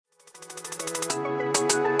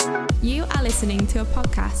You are listening to a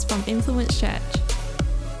podcast from Influence Church.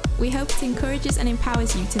 We hope it encourages and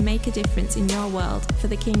empowers you to make a difference in your world for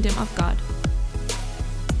the kingdom of God.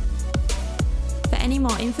 For any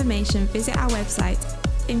more information, visit our website,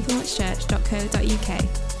 influencechurch.co.uk.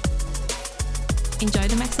 Enjoy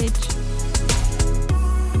the message.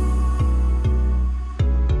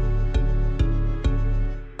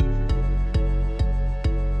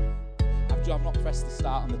 I've not pressed the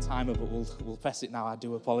start on the timer, but we'll press it now. I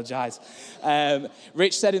do apologise.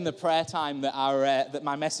 Rich said in the prayer time that that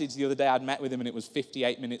my message the other day, I'd met with him and it was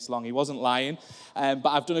 58 minutes long. He wasn't lying, but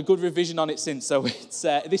I've done a good revision on it since. So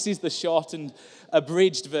this is the shortened,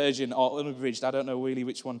 abridged version, or unabridged. I don't know really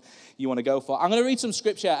which one you want to go for. I'm going to read some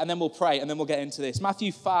scripture and then we'll pray and then we'll get into this.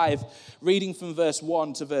 Matthew 5, reading from verse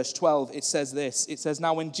 1 to verse 12, it says this. It says,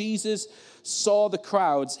 "Now when Jesus saw the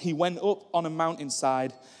crowds, he went up on a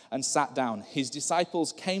mountainside and sat down. His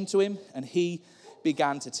disciples came to him, and he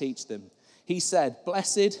began to teach them. He said,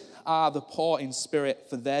 'Blessed are the poor in spirit,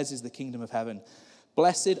 for theirs is the kingdom of heaven.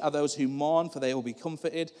 Blessed are those who mourn, for they will be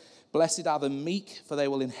comforted. Blessed are the meek, for they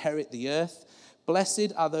will inherit the earth.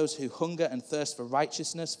 Blessed are those who hunger and thirst for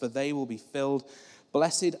righteousness, for they will be filled.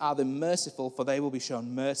 Blessed are the merciful, for they will be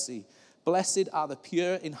shown mercy. Blessed are the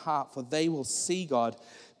pure in heart, for they will see God.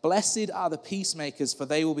 Blessed are the peacemakers, for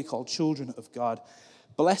they will be called children of God.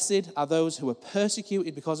 Blessed are those who are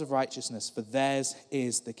persecuted because of righteousness, for theirs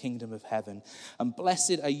is the kingdom of heaven. And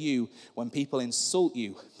blessed are you when people insult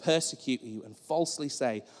you, persecute you, and falsely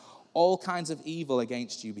say all kinds of evil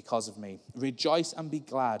against you because of me. Rejoice and be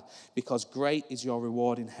glad, because great is your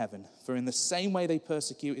reward in heaven. For in the same way they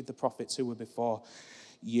persecuted the prophets who were before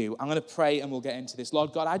you." I'm going to pray and we'll get into this.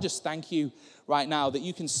 Lord God, I just thank you right now that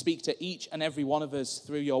you can speak to each and every one of us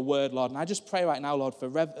through your word, Lord. And I just pray right now, Lord,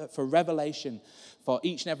 for revelation for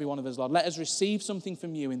each and every one of us, Lord. Let us receive something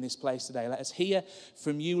from you in this place today. Let us hear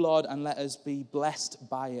from you, Lord, and let us be blessed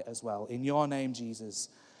by it as well. In your name, Jesus.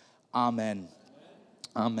 Amen.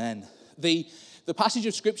 Amen. The passage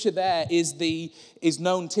of scripture there is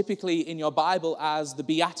known typically in your Bible as the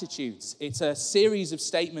beatitudes. It's a series of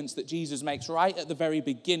statements that Jesus makes right at the very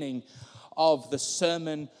beginning of the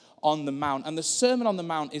Sermon on the Mount. And the Sermon on the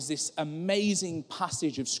Mount is this amazing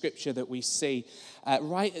passage of scripture that we see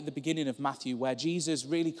right at the beginning of Matthew, where Jesus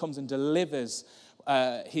really comes and delivers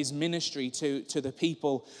his ministry to the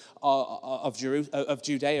people of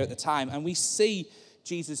Judea at the time. And we see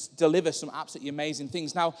Jesus deliver some absolutely amazing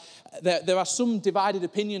things. Now, there are some divided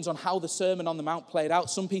opinions on how the Sermon on the Mount played out.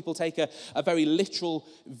 Some people take a very literal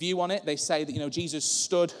view on it. They say that, Jesus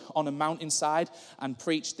stood on a mountainside and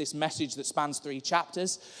preached this message that spans 3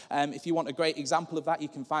 chapters. If you want a great example of that, you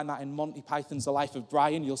can find that in Monty Python's The Life of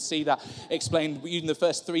Brian. You'll see that explained in the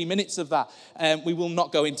first 3 minutes of that. We will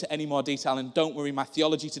not go into any more detail, and don't worry, my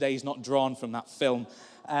theology today is not drawn from that film.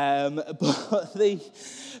 I'm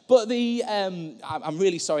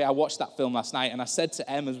really sorry. I watched that film last night, and I said to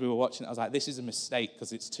Em as we were watching it, I was like, "This is a mistake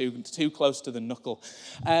because it's too close to the knuckle."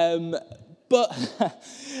 But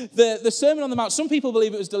the Sermon on the Mount, some people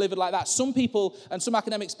believe it was delivered like that. Some people and some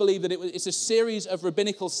academics believe that it's a series of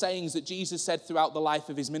rabbinical sayings that Jesus said throughout the life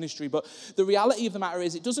of his ministry. But the reality of the matter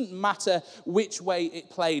is, it doesn't matter which way it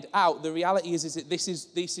played out. The reality is that this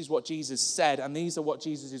is what Jesus said, and these are what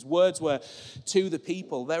Jesus' words were to the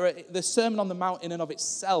people. The Sermon on the Mount in and of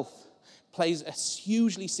itself plays a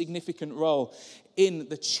hugely significant role in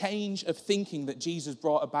the change of thinking that Jesus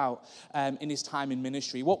brought about in his time in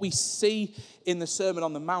ministry. What we see in the Sermon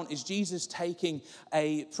on the Mount is Jesus taking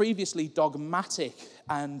a previously dogmatic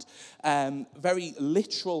and very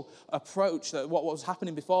literal approach. That what was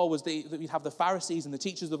happening before was that we'd have the Pharisees and the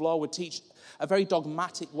teachers of law would teach a very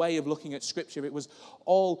dogmatic way of looking at Scripture. It was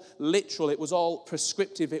all literal. It was all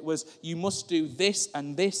prescriptive. It was, you must do this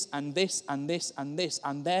and this and this and this and this,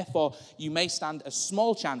 and therefore you may stand a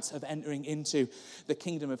small chance of entering into the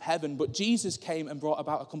kingdom of heaven. But Jesus came and brought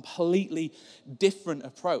about a completely different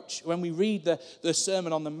approach. When we read the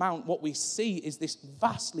Sermon on the Mount, what we see is this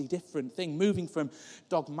vastly different thing, moving from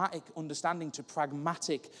dogmatic understanding to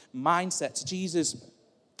pragmatic mindsets. Jesus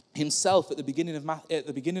himself at the beginning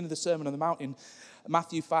of the Sermon on the Mount in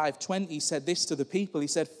Matthew 5:20 said this to the people. He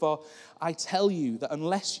said, "For I tell you that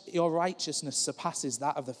unless your righteousness surpasses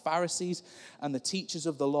that of the Pharisees and the teachers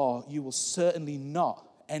of the law, you will certainly not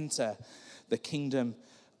enter the kingdom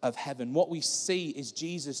of heaven." What we see is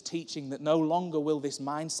Jesus teaching that no longer will this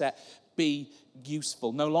mindset be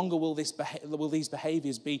useful. No longer will these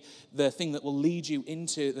behaviors be the thing that will lead you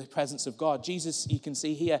into the presence of God. Jesus, you can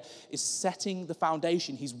see here, is setting the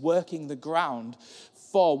foundation. He's working the ground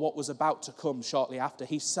for what was about to come shortly after.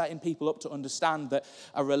 He's setting people up to understand that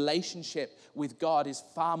a relationship with God is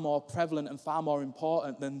far more prevalent and far more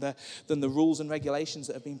important than the rules and regulations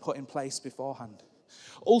that have been put in place beforehand.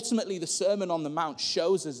 Ultimately, the Sermon on the Mount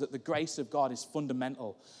shows us that the grace of God is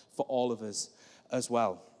fundamental for all of us as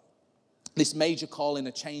well. This major call in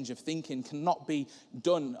a change of thinking cannot be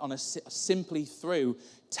done simply through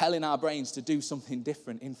telling our brains to do something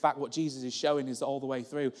different. In fact, what Jesus is showing is all the way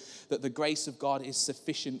through that the grace of God is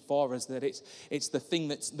sufficient for us, that it's the thing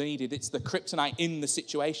that's needed. It's the kryptonite in the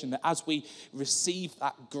situation, that as we receive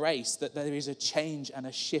that grace, that there is a change and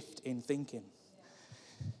a shift in thinking.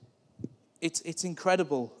 It's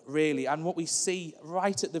incredible, really. And what we see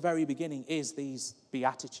right at the very beginning is these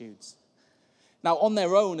beatitudes. Now, on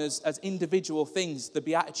their own, as individual things, the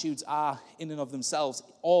Beatitudes are, in and of themselves,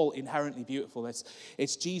 all inherently beautiful.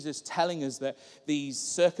 It's Jesus telling us that these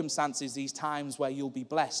circumstances, these times where you'll be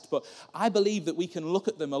blessed. But I believe that we can look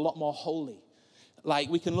at them a lot more wholly. Like,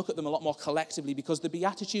 we can look at them a lot more collectively, because the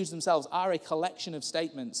Beatitudes themselves are a collection of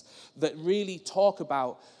statements that really talk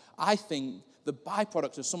about, I think, the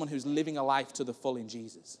byproduct of someone who's living a life to the full in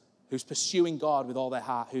Jesus, who's pursuing God with all their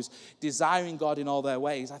heart, who's desiring God in all their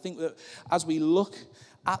ways. I think that as we look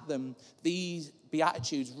at them, these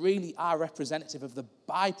Beatitudes really are representative of the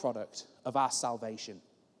byproduct of our salvation.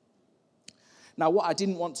 Now, what I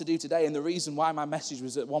didn't want to do today, and the reason why my message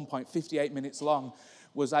was at one point 58 minutes long,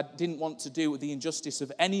 was I didn't want to do the injustice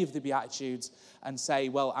of any of the Beatitudes and say,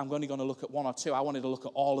 well, I'm only going to look at one or two. I wanted to look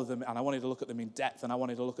at all of them, and I wanted to look at them in depth, and I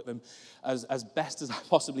wanted to look at them as best as I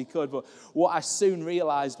possibly could. But what I soon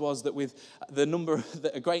realized was that with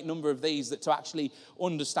a great number of these, that to actually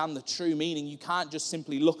understand the true meaning, you can't just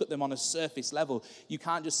simply look at them on a surface level. You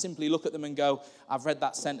can't just simply look at them and go, I've read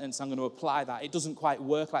that sentence, I'm going to apply that. It doesn't quite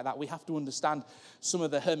work like that. We have to understand some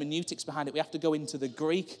of the hermeneutics behind it. We have to go into the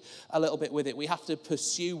Greek a little bit with it. We have to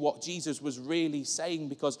pursue what Jesus was really saying,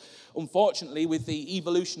 because unfortunately, with the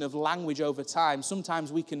evolution of language over time,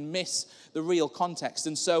 sometimes we can miss the real context.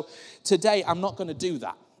 And so today, I'm not going to do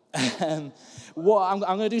that. We're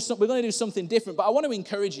going to do something different, but I want to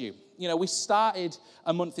encourage you. You know, we started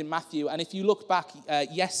a month in Matthew, and if you look back, I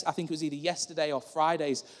think it was either yesterday or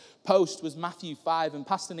Friday's post was Matthew 5, and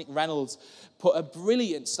Pastor Nick Reynolds put a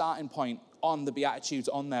brilliant starting point on the Beatitudes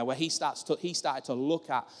on there, where he started to look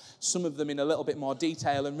at some of them in a little bit more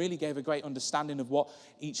detail and really gave a great understanding of what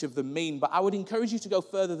each of them mean. But I would encourage you to go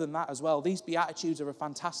further than that as well. These Beatitudes are a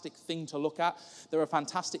fantastic thing to look at. They're a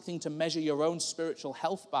fantastic thing to measure your own spiritual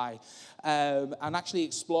health by, and actually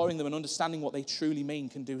exploring them and understanding what they truly mean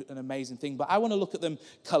can do an amazing thing. But I want to look at them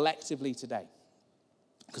collectively today,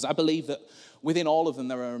 because I believe that within all of them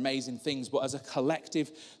there are amazing things, but as a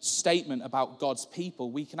collective statement about God's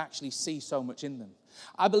people, we can actually see so much in them.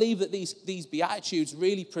 I believe that these Beatitudes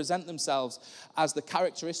really present themselves as the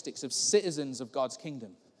characteristics of citizens of God's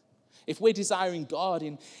kingdom. If we're desiring God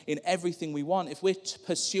in everything we want, if we're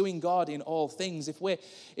pursuing God in all things, if we're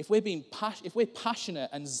passionate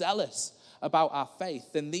and zealous about our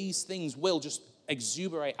faith, then these things will just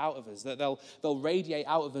exuberate out of us, that they'll radiate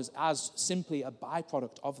out of us as simply a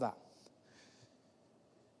byproduct of that.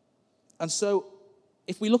 And so,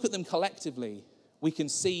 if we look at them collectively, we can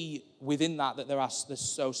see within that there's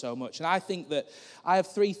so much. And I think that I have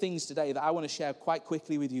three things today that I want to share quite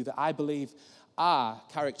quickly with you that I believe are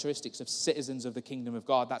characteristics of citizens of the kingdom of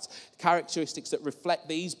God. That's characteristics that reflect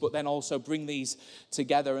these, but then also bring these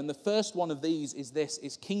together. And the first one of these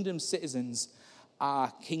is kingdom citizens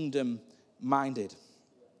are kingdom-minded.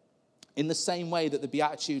 In the same way that the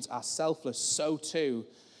Beatitudes are selfless, so too,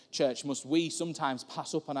 church, must we sometimes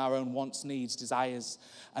pass up on our own wants, needs, desires,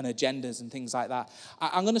 and agendas and things like that.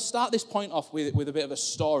 I'm going to start this point off with a bit of a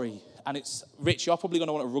story. And it's, Rich, you're probably going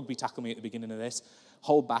to want to rugby tackle me at the beginning of this.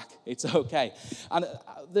 Hold back. It's okay. And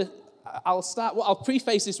I'll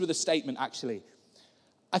preface this with a statement, actually.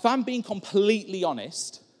 If I'm being completely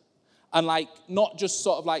honest, and not just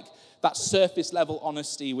sort of that surface level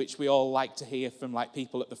honesty which we all like to hear from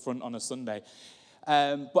people at the front on a Sunday,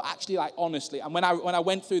 but actually honestly, and when I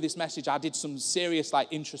went through this message, I did some serious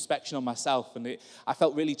introspection on myself, and I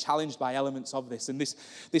felt really challenged by elements of this. And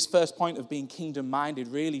this first point of being kingdom minded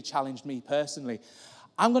really challenged me personally.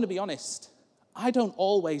 I'm going to be honest, I don't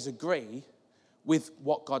always agree with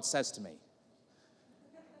what God says to me.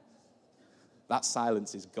 That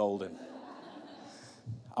silence is golden.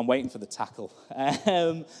 I'm waiting for the tackle.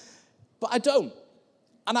 But I don't.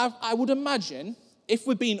 And I would imagine, if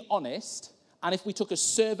we're being honest, and if we took a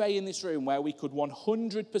survey in this room where we could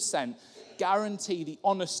 100% guarantee the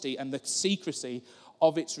honesty and the secrecy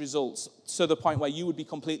of its results to the point where you would be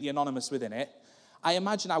completely anonymous within it, I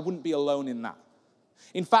imagine I wouldn't be alone in that.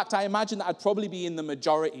 In fact, I imagine that I'd probably be in the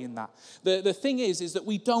majority in that. The thing is that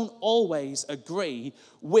we don't always agree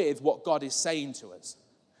with what God is saying to us.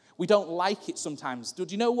 We don't like it sometimes. Do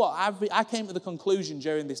you know what? I came to the conclusion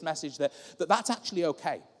during this message that that's actually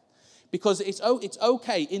okay. Because it's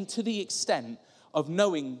okay to the extent of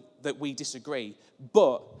knowing that we disagree.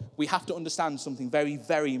 But we have to understand something very,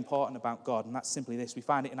 very important about God. And that's simply this. We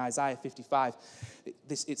find it in Isaiah 55.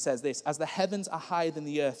 It says this: as the heavens are higher than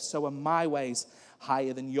the earth, so are my ways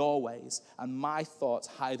higher than your ways, and my thoughts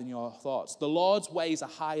higher than your thoughts. The Lord's ways are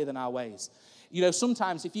higher than our ways. You know,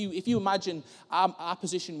 sometimes if you imagine our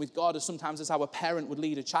position with God as sometimes as how a parent would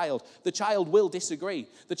lead a child, the child will disagree.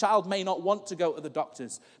 The child may not want to go to the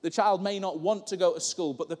doctors. The child may not want to go to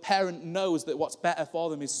school, but the parent knows that what's better for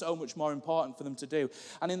them is so much more important for them to do.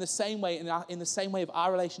 And in the same way of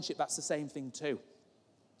our relationship, that's the same thing too.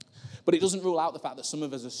 But it doesn't rule out the fact that some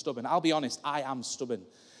of us are stubborn. I'll be honest, I am stubborn.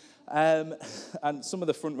 And some of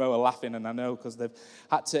the front row are laughing, and I know because they've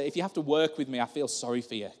had to. If you have to work with me, I feel sorry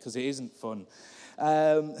for you because it isn't fun.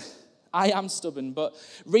 I am stubborn, but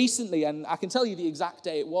recently, and I can tell you the exact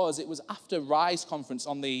day it was after Rise conference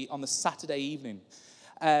on the Saturday evening.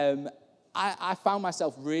 I found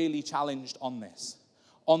myself really challenged on this,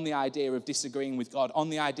 on the idea of disagreeing with God, on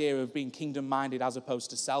the idea of being kingdom-minded as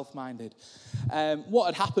opposed to self-minded. What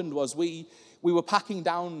had happened was we were packing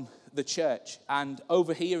down the church, and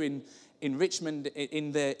over here in Richmond,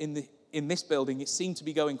 in this building, it seemed to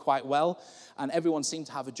be going quite well, and everyone seemed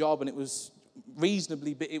to have a job, and it was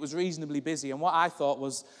reasonably busy. And what I thought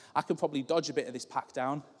was, I could probably dodge a bit of this pack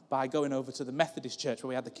down by going over to the Methodist church where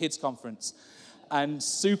we had the kids conference and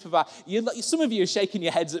supervise. Some of you are shaking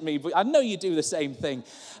your heads at me, but I know you do the same thing.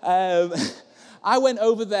 I went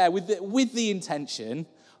over there with the intention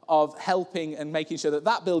of helping and making sure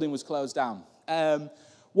that building was closed down.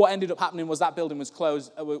 What ended up happening was that building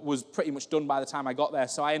was pretty much done by the time I got there,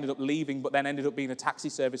 so I ended up leaving, but then ended up being a taxi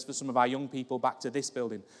service for some of our young people back to this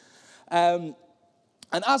building. And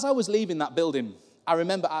as I was leaving that building, I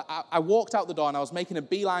remember I walked out the door and I was making a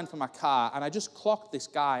beeline for my car, and I just clocked this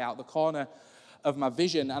guy out the corner of my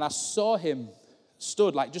vision, and I saw him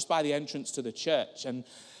stood like just by the entrance to the church, and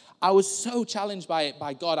I was so challenged by it,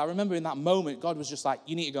 by God. I remember in that moment, God was just like,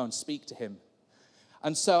 you need to go and speak to him.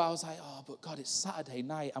 And so I was like, oh, but God, it's Saturday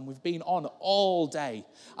night, and we've been on all day.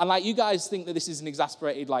 And like, you guys think that this is an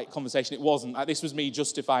exasperated like conversation. It wasn't. Like, this was me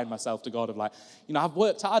justifying myself to God of like, you know, I've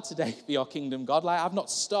worked hard today for your kingdom, God. Like, I've not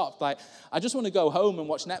stopped. Like, I just want to go home and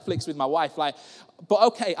watch Netflix with my wife. Like, but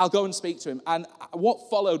okay, I'll go and speak to him. And what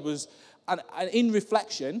followed was, and in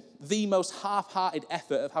reflection, the most half-hearted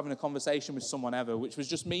effort of having a conversation with someone ever, which was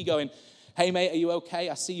just me going, hey, mate, are you okay?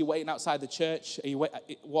 I see you waiting outside the church.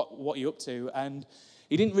 What are you up to? And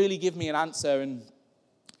he didn't really give me an answer, and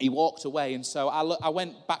he walked away. And so I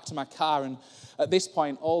went back to my car, and at this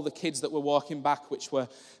point, all the kids that were walking back, which were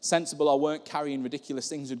sensible or weren't carrying ridiculous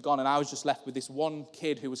things, had gone, and I was just left with this one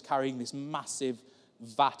kid who was carrying this massive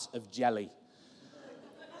vat of jelly.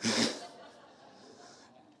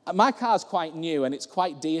 My car's quite new, and it's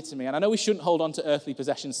quite dear to me, and I know we shouldn't hold on to earthly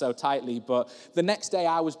possessions so tightly, but the next day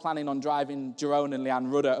I was planning on driving Jerome and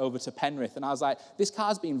Leanne Rudder over to Penrith, and I was like, this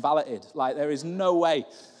car's being valeted. Like, there is no way.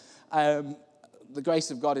 The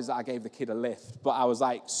grace of God is that I gave the kid a lift, but I was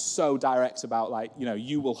like so direct about like, you know,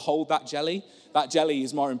 you will hold that jelly. That jelly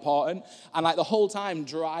is more important. And like the whole time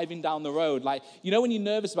driving down the road, like, you know, when you're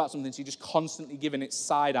nervous about something, so you're just constantly giving it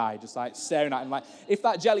side eye, just like staring at him. Like, if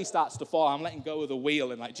that jelly starts to fall, I'm letting go of the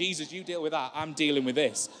wheel and like, Jesus, you deal with that. I'm dealing with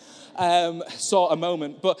this sort of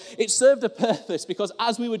moment. But it served a purpose, because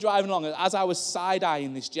as we were driving along, as I was side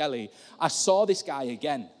eyeing this jelly, I saw this guy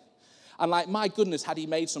again. And like, my goodness, had he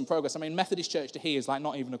made some progress. I mean, Methodist church to here is like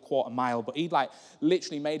not even a quarter mile, but he'd like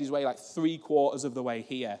literally made his way like 3/4 of the way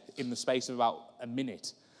here in the space of about a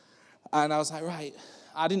minute. And I was like, right,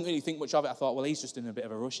 I didn't really think much of it. I thought, well, he's just in a bit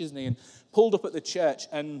of a rush, isn't he? And pulled up at the church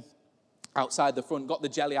and outside the front, got the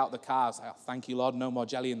jelly out of the car. I was like, oh, thank you, Lord, no more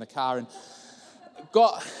jelly in the car. And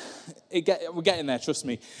we're getting there, trust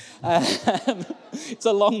me. It's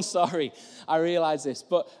a long story, I realize this.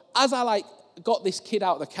 But as I like got this kid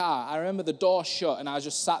out of the car, I remember the door shut and I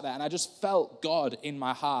just sat there and I just felt God in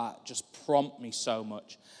my heart just prompt me so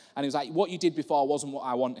much. And he was like, what you did before wasn't what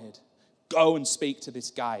I wanted. Go and speak to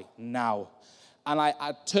this guy now. And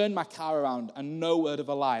I turned my car around, and no word of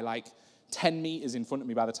a lie, like 10 meters in front of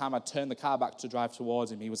me, by the time I turned the car back to drive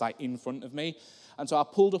towards him, he was like in front of me. And so I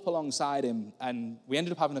pulled up alongside him and we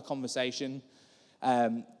ended up having a conversation.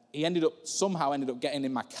 he somehow ended up getting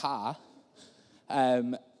in my car.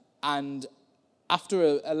 And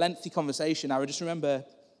after a lengthy conversation, I just remember,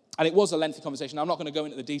 and it was a lengthy conversation. I'm not going to go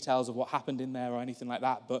into the details of what happened in there or anything like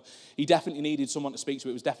that, but he definitely needed someone to speak to.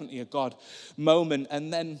 It was definitely a God moment.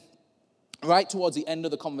 And then right towards the end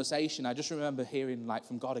of the conversation, I just remember hearing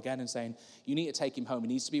from God again and saying, you need to take him home. He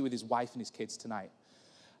needs to be with his wife and his kids tonight.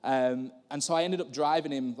 And so I ended up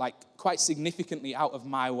driving him quite significantly out of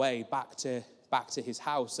my way back to his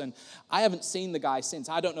house. And I haven't seen the guy since.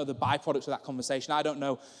 I don't know the byproducts of that conversation. I don't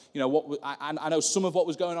know, I know some of what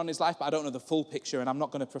was going on in his life, but I don't know the full picture, and I'm not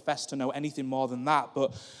going to profess to know anything more than that.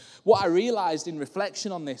 But what I realized in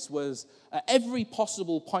reflection on this was at every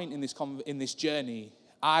possible point in this journey,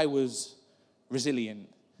 I was resilient.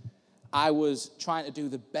 I was trying to do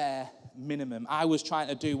the bare minimum. I was trying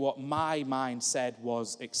to do what my mind said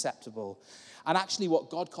was acceptable. And actually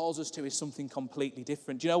what God calls us to is something completely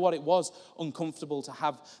different. Do you know what? It was uncomfortable to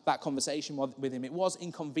have that conversation with him. It was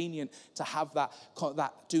inconvenient to have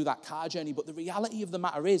do that car journey. But the reality of the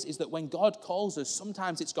matter is that when God calls us,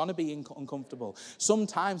 sometimes it's going to be uncomfortable.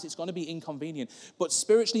 Sometimes it's going to be inconvenient. But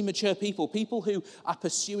spiritually mature people who are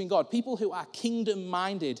pursuing God, people who are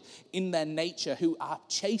kingdom-minded in their nature, who are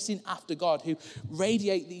chasing after God, who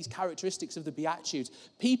radiate these characteristics of the Beatitudes,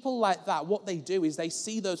 people like that, what they do is they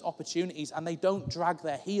see those opportunities and they don't drag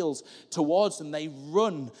their heels towards them. They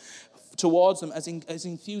run towards them as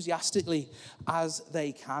enthusiastically as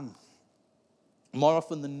they can. More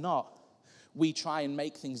often than not, we try and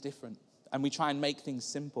make things different and we try and make things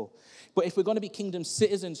simple. But if we're going to be kingdom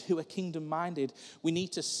citizens who are kingdom-minded, we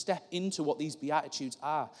need to step into what these Beatitudes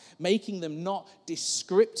are, making them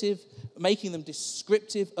descriptive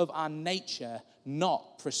of our nature,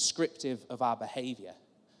 not prescriptive of our behavior.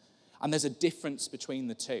 And there's a difference between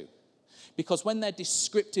the two. Because when they're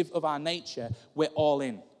descriptive of our nature, we're all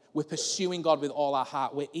in. We're pursuing God with all our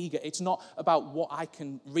heart. We're eager. It's not about what I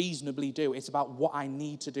can reasonably do. It's about what I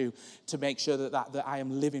need to do to make sure that I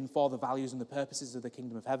am living for the values and the purposes of the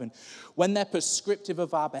kingdom of heaven. When they're prescriptive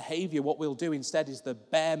of our behavior, what we'll do instead is the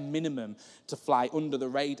bare minimum to fly under the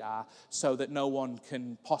radar so that no one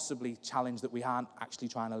can possibly challenge that we aren't actually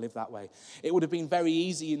trying to live that way. It would have been very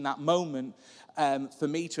easy in that moment for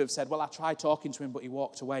me to have said, well, I tried talking to him, but he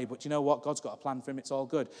walked away. But you know what? God's got a plan for him. It's all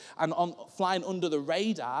good. And on flying under the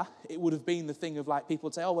radar, it would have been the thing of people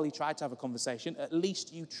would say, oh, well, he tried to have a conversation. At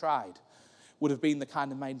least you tried, would have been the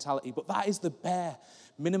kind of mentality. But that is the bare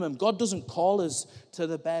minimum. God doesn't call us to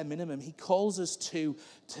the bare minimum. He calls us to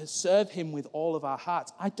serve him with all of our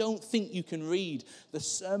hearts. I don't think you can read the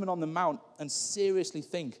Sermon on the Mount and seriously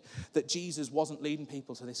think that Jesus wasn't leading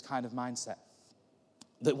people to this kind of mindset.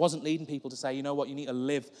 That wasn't leading people to say, you know what, you need to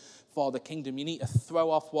live for the kingdom. You need to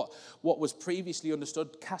throw off what was previously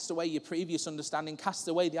understood, cast away your previous understanding, cast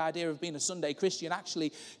away the idea of being a Sunday Christian,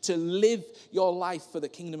 actually to live your life for the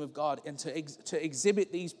kingdom of God and to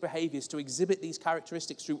exhibit these behaviors, to exhibit these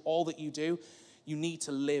characteristics through all that you do. You need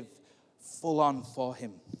to live full on for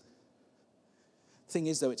him. The thing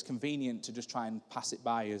is, though, it's convenient to just try and pass it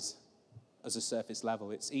by as a surface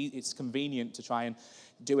level. It's convenient to try and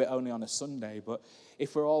do it only on a Sunday, but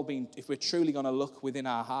if we're truly going to look within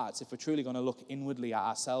our hearts, if we're truly going to look inwardly at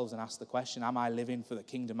ourselves and ask the question, am I living for the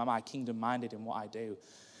kingdom? Am I kingdom-minded in what I do?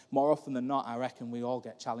 More often than not, I reckon we all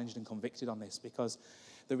get challenged and convicted on this, because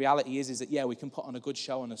the reality is that, yeah, we can put on a good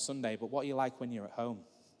show on a Sunday, but what are you like when you're at home?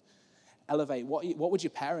 Elevate. What would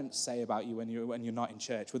your parents say about you when you're not in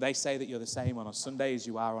church? Would they say that you're the same on a Sunday as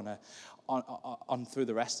you are on through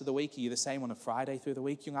the rest of the week? Are you the same on a Friday through the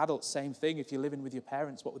week? Young adults, same thing. If you're living with your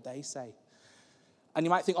parents, what would they say? And you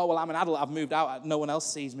might think, oh, well, I'm an adult. I've moved out. No one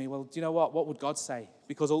else sees me. Well, do you know what? What would God say?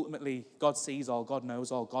 Because ultimately, God sees all. God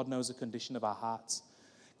knows all. God knows the condition of our hearts.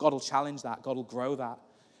 God will challenge that. God will grow that.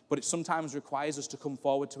 But it sometimes requires us to come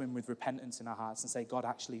forward to him with repentance in our hearts and say, God,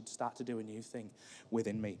 actually start to do a new thing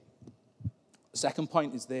within me. The second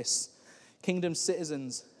point is this: kingdom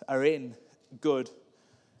citizens are in good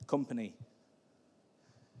company.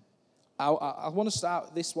 I want to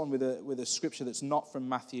start this one with a scripture that's not from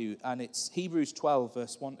Matthew, and it's Hebrews 12,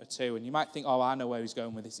 verse 1 to 2. And you might think, oh, I know where he's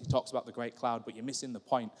going with this. He talks about the great cloud, but you're missing the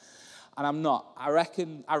point. And I'm not. I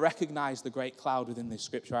recognize the great cloud within this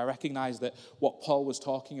scripture. I recognize that what Paul was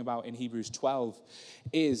talking about in Hebrews 12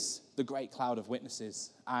 is the great cloud of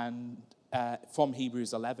witnesses, and from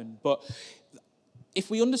Hebrews 11. But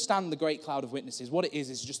if we understand the great cloud of witnesses, what it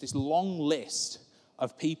is just this long list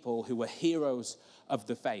of people who were heroes of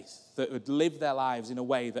the faith, that would live their lives in a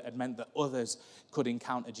way that had meant that others could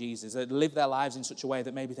encounter Jesus, that had lived their lives in such a way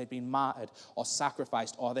that maybe they'd been martyred or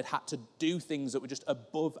sacrificed, or they'd had to do things that were just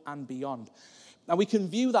above and beyond. Now, we can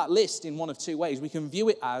view that list in one of two ways. We can view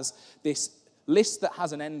it as this list that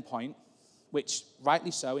has an end point, which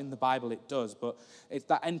rightly so in the Bible it does, but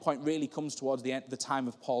that end point really comes towards the time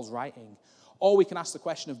of Paul's writing. Or we can ask the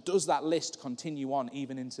question of, does that list continue on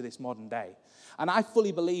even into this modern day? And I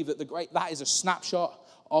fully believe that that is a snapshot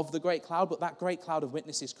of the great cloud, but that great cloud of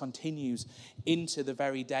witnesses continues into the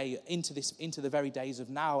very days of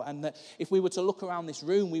now. And that if we were to look around this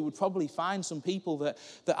room, we would probably find some people that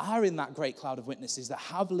are in that great cloud of witnesses, that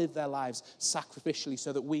have lived their lives sacrificially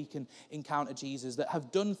so that we can encounter Jesus, that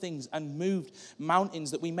have done things and moved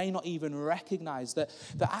mountains that we may not even recognize, that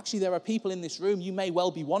actually there are people in this room, you may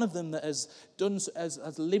well be one of them, that has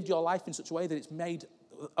lived your life in such a way that it's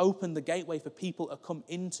open the gateway for people to come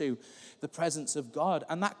into the presence of God.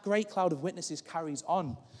 And that great cloud of witnesses carries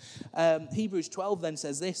on. Hebrews 12 then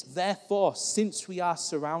says this: therefore, since we are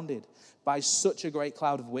surrounded by such a great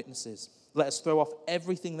cloud of witnesses, let us throw off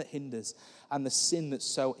everything that hinders and the sin that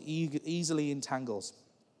so easily entangles,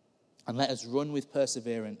 and let us run with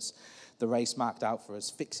perseverance the race marked out for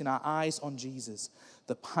us, fixing our eyes on Jesus,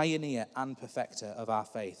 the pioneer and perfecter of our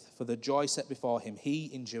faith. For the joy set before him,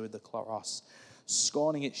 he endured the cross,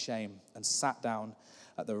 scorning its shame, and sat down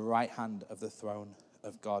at the right hand of the throne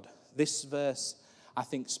of God. This verse, I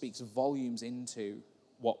think, speaks volumes into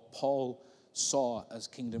what Paul saw as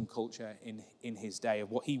kingdom culture in his day,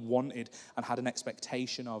 of what he wanted and had an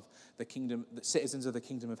expectation of the kingdom, the citizens of the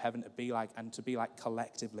kingdom of heaven to be like, and to be like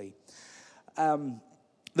collectively.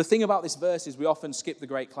 The thing about this verse is we often skip the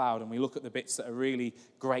great cloud and we look at the bits that are really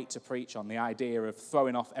great to preach on, the idea of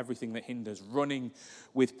throwing off everything that hinders, running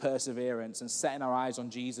with perseverance, and setting our eyes on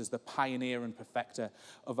Jesus, the pioneer and perfecter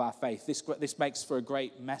of our faith. This makes for a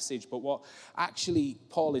great message, but what actually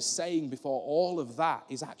Paul is saying before all of that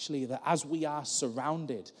is actually that as we are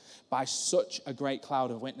surrounded by such a great cloud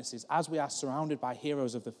of witnesses, as we are surrounded by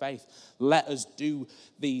heroes of the faith, let us do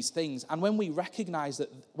these things. And when we recognize that,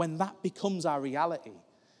 when that becomes our reality,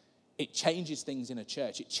 it changes things in a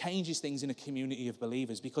church. It changes things in a community of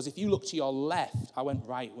believers. Because if you look to your left, I went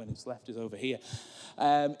right when it's left is over here.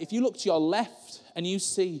 If you look to your left and you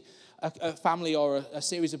see a family or a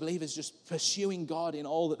series of believers just pursuing God in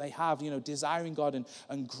all that they have, desiring God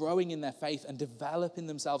and growing in their faith and developing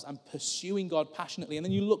themselves and pursuing God passionately. And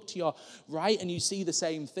then you look to your right and you see the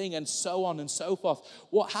same thing, and so on and so forth.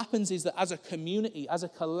 What happens is that as a community, as a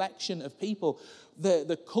collection of people,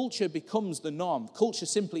 the culture becomes the norm. Culture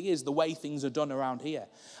simply is the way things are done around here.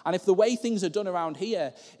 And if the way things are done around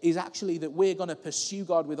here is actually that we're going to pursue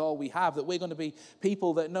God with all we have, that we're going to be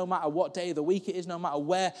people that no matter what day of the week it is, no matter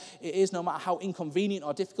where it is, no matter how inconvenient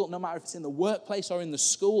or difficult, no matter if it's in the workplace or in the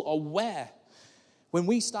school or where, when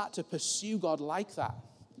we start to pursue God like that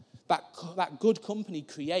good company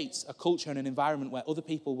creates a culture and an environment where other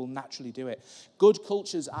people will naturally do it. Good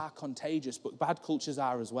cultures are contagious, but bad cultures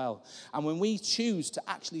are as well. And when we choose to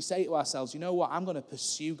actually say to ourselves, you know what, I'm going to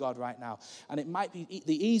pursue God right now. And it might be,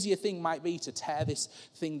 the easier thing might be to tear this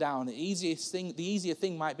thing down. The easier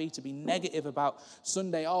thing might be to be negative about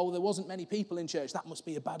Sunday. Oh, there wasn't many people in church. That must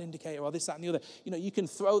be a bad indicator, or this, that, and the other. You can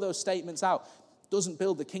throw those statements out. Doesn't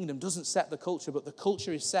build the kingdom, doesn't set the culture, but the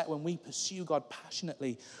culture is set when we pursue God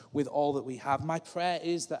passionately with all that we have. My prayer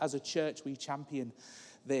is that as a church we champion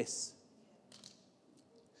this.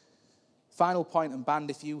 Final point, and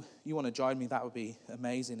band, if you want to join me, that would be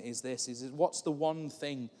amazing, is what's the one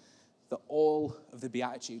thing that all of the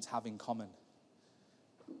Beatitudes have in common?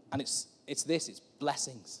 And it's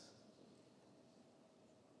blessings.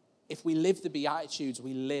 If we live the Beatitudes,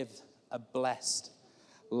 we live a blessed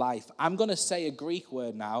life. I'm going to say a Greek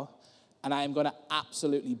word now, and I am going to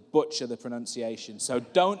absolutely butcher the pronunciation. So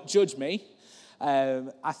don't judge me.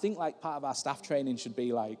 I think part of our staff training should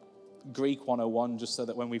be Greek 101, just so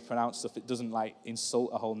that when we pronounce stuff, it doesn't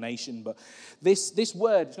insult a whole nation. But this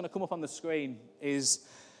word, it's going to come up on the screen, is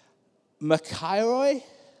Makairoi.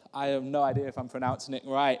 I have no idea if I'm pronouncing it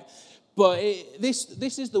right. But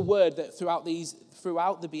this is the word that throughout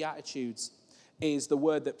the Beatitudes is the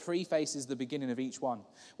word that prefaces the beginning of each one.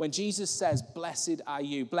 When Jesus says, blessed are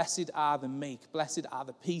you, blessed are the meek, blessed are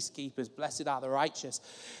the peacekeepers, blessed are the righteous,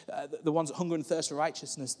 the ones that hunger and thirst for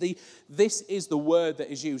righteousness, this is the word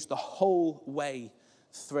that is used the whole way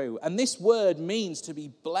through. And this word means to be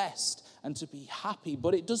blessed and to be happy,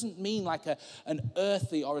 but it doesn't mean an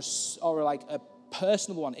earthly or a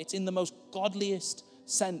personal one. It's in the most godliest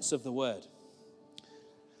sense of the word.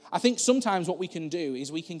 I think sometimes what we can do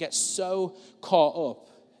is we can get so caught up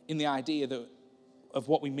in the idea of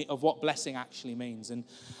what blessing actually means,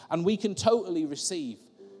 and we can totally receive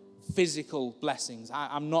physical blessings.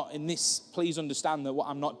 I'm not in this, please understand that what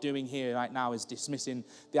I'm not doing here right now is dismissing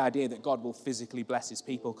the idea that God will physically bless his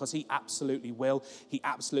people, because he absolutely will. He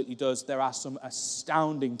absolutely does. There are some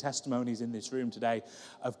astounding testimonies in this room today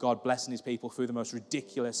of God blessing his people through the most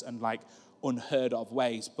ridiculous and unheard of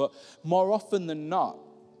ways. But more often than not,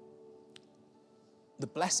 the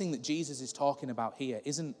blessing that Jesus is talking about here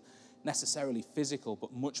isn't necessarily physical,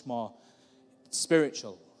 but much more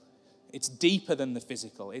spiritual. It's deeper than the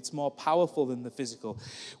physical. It's more powerful than the physical.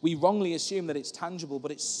 We wrongly assume that it's tangible,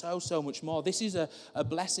 but it's so much more. This is a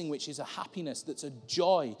blessing which is a happiness, that's a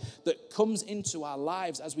joy that comes into our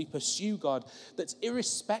lives as we pursue God, that's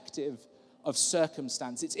irrespective of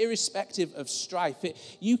circumstance. It's irrespective of strife.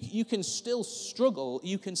 You can still struggle.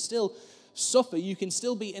 You can still suffer. You can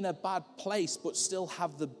still be in a bad place, but still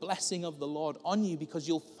have the blessing of the Lord on you, because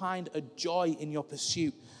you'll find a joy in your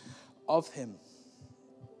pursuit of him.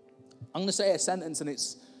 I'm going to say a sentence, and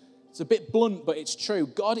it's a bit blunt, but it's true.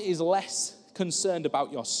 God is less concerned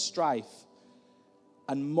about your strife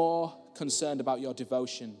and more concerned about your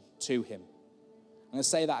devotion to him. I'm going to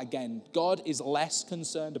say that again. God is less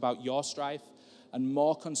concerned about your strife and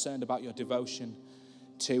more concerned about your devotion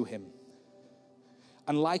to him.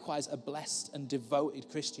 And likewise, a blessed and devoted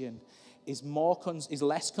Christian is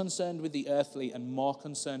less concerned with the earthly and more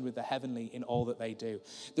concerned with the heavenly in all that they do.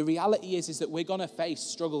 The reality is that we're going to face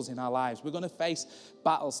struggles in our lives. We're going to face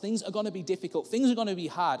battles. Things are going to be difficult. Things are going to be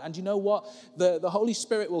hard. And you know what? The Holy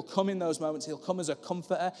Spirit will come in those moments. He'll come as a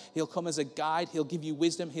comforter. He'll come as a guide. He'll give you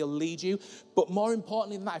wisdom. He'll lead you. But more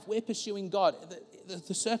importantly than that, if we're pursuing God,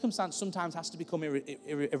 the circumstance sometimes has to become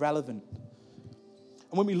irrelevant.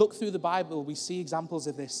 And when we look through the Bible, we see examples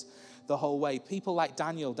of this the whole way. People like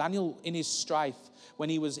Daniel. Daniel, in his strife, when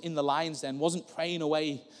he was in the lion's den, wasn't praying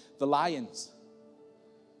away the lions.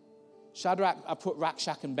 Shadrach, I put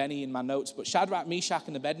Rakshak and Benny in my notes, but Shadrach, Meshach,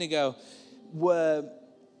 and Abednego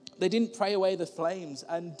they didn't pray away the flames,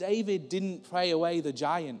 and David didn't pray away the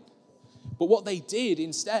giant. But what they did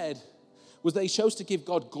instead was they chose to give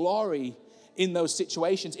God glory in those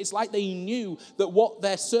situations. It's like they knew that what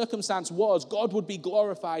their circumstance was, God would be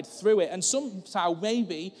glorified through it. And somehow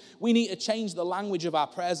maybe we need to change the language of our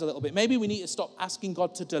prayers a little bit. Maybe we need to stop asking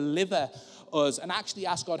God to deliver us and actually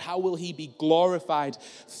ask God, how will he be glorified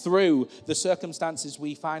through the circumstances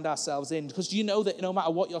we find ourselves in? Because you know that no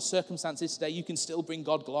matter what your circumstance is today, you can still bring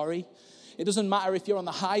God glory. It doesn't matter if you're on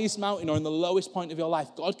the highest mountain or in the lowest point of your life.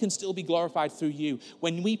 God can still be glorified through you.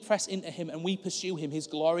 When we press into him and we pursue him, his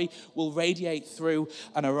glory will radiate through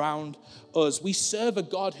and around us. We serve a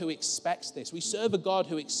God who expects this. We serve a God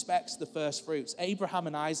who expects the first fruits. Abraham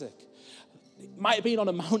and Isaac. It might have been on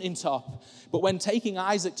a mountaintop, but when taking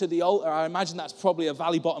Isaac to the altar, I imagine that's probably a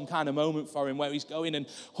valley bottom kind of moment for him, where he's going and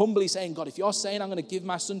humbly saying, God, if you're saying I'm going to give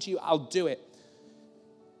my son to you, I'll do it.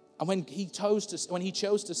 And when he chose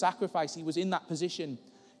to sacrifice, he was in that position.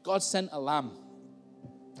 God sent a lamb.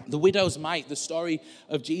 The widow's mite, the story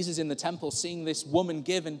of Jesus in the temple, seeing this woman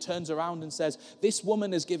give, and turns around and says, this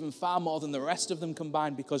woman has given far more than the rest of them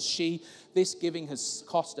combined, because this giving has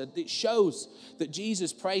cost her. It shows that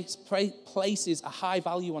Jesus places a high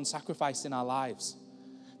value on sacrifice in our lives.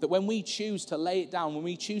 That when we choose to lay it down, when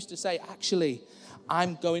we choose to say, actually,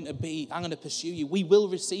 I'm going to pursue you, we will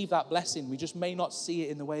receive that blessing. We just may not see it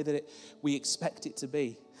in the way that we expect it to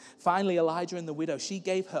be. Finally, Elijah and the widow, she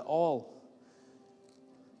gave her all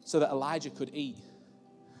so that Elijah could eat.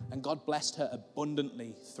 And God blessed her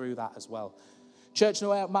abundantly through that as well. Church,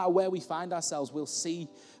 no matter where we find ourselves, we'll see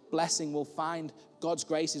blessing, we'll find God's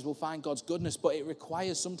graces, we'll find God's goodness, but it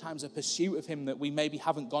requires sometimes a pursuit of him that we maybe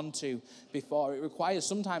haven't gone to before. It requires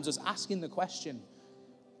sometimes us asking the question,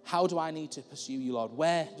 how do I need to pursue you, Lord?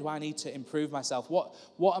 Where do I need to improve myself?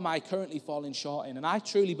 What am I currently falling short in? And I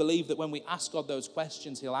truly believe that when we ask God those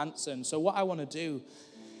questions, he'll answer. And so what I want to do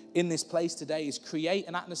in this place today is create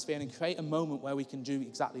an atmosphere and create a moment where we can do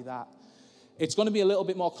exactly that. It's going to be a little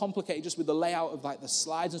bit more complicated just with the layout of the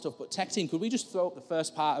slides and stuff, but tech team, could we just throw up the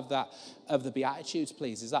first part of the beatitudes,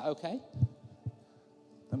 please? Is that okay?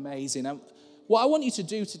 Amazing. What I want you to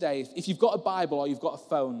do today, if you've got a Bible or you've got a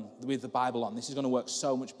phone with the Bible on, this is going to work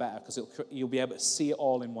so much better because you'll be able to see it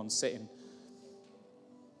all in one sitting,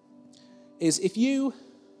 is if you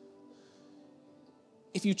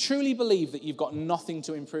truly believe that you've got nothing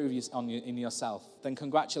to improve in yourself, then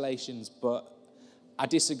congratulations, but I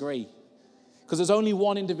disagree. Because there's only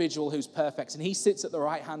one individual who's perfect, and he sits at the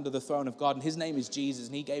right hand of the throne of God, and his name is Jesus,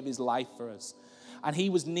 and he gave his life for us. And he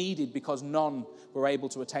was needed because none were able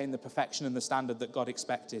to attain the perfection and the standard that God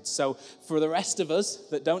expected. So for the rest of us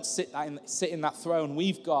that don't sit in that throne,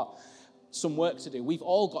 we've got some work to do. We've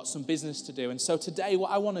all got some business to do. And so today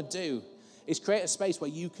what I want to do is create a space where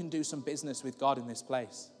you can do some business with God in this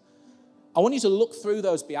place. I want you to look through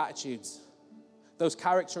those beatitudes, those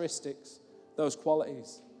characteristics, those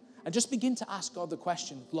qualities, and just begin to ask God the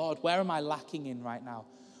question, Lord, where am I lacking in right now?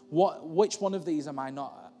 Which one of these am I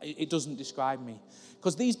not? It doesn't describe me.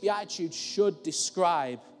 Because these beatitudes should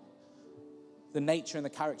describe the nature and the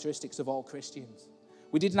characteristics of all Christians.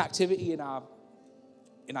 We did an activity in our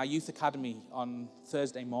youth academy on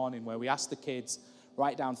Thursday morning where we asked the kids,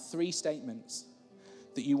 write down 3 statements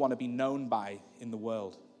that you want to be known by in the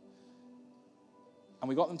world. And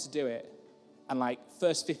we got them to do it. And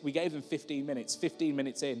we gave them 15 minutes. 15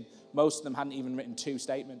 minutes in, most of them hadn't even written 2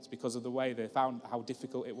 statements because of the way they found how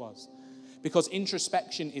difficult it was. Because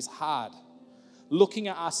introspection is hard. Looking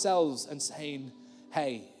at ourselves and saying,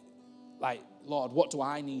 hey, Lord, what do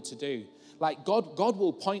I need to do? God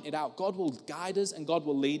will point it out. God will guide us and God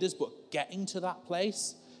will lead us, but getting to that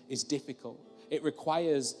place is difficult. It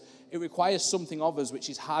requires something of us which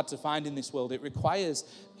is hard to find in this world. It requires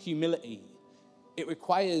humility. It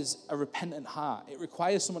requires a repentant heart. It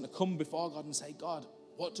requires someone to come before God and say, God,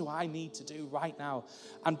 what do I need to do right now?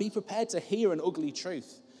 And be prepared to hear an ugly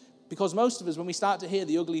truth. Because most of us, when we start to hear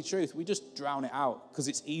the ugly truth, we just drown it out because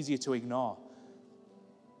it's easier to ignore.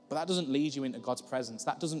 But that doesn't lead you into God's presence.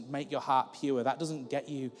 That doesn't make your heart pure. That doesn't get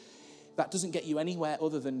you anywhere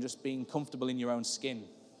other than just being comfortable in your own skin.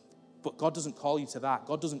 But God doesn't call you to that.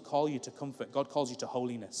 God doesn't call you to comfort. God calls you to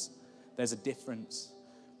holiness. There's a difference.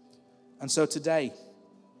 And so today,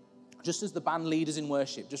 just as the band leaders in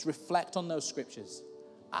worship, just reflect on those scriptures.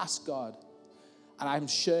 Ask God. And I'm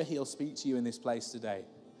sure he'll speak to you in this place today.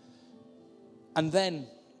 And then,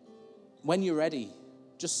 when you're ready,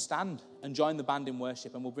 just stand and join the band in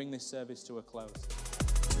worship, and we'll bring this service to a close.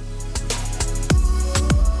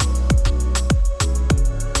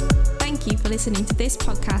 Thank you for listening to this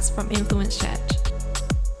podcast from Influence Church.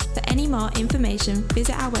 For any more information,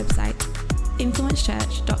 visit our website,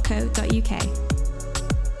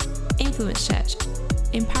 influencechurch.co.uk. Influence Church,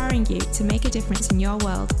 empowering you to make a difference in your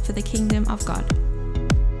world for the kingdom of God.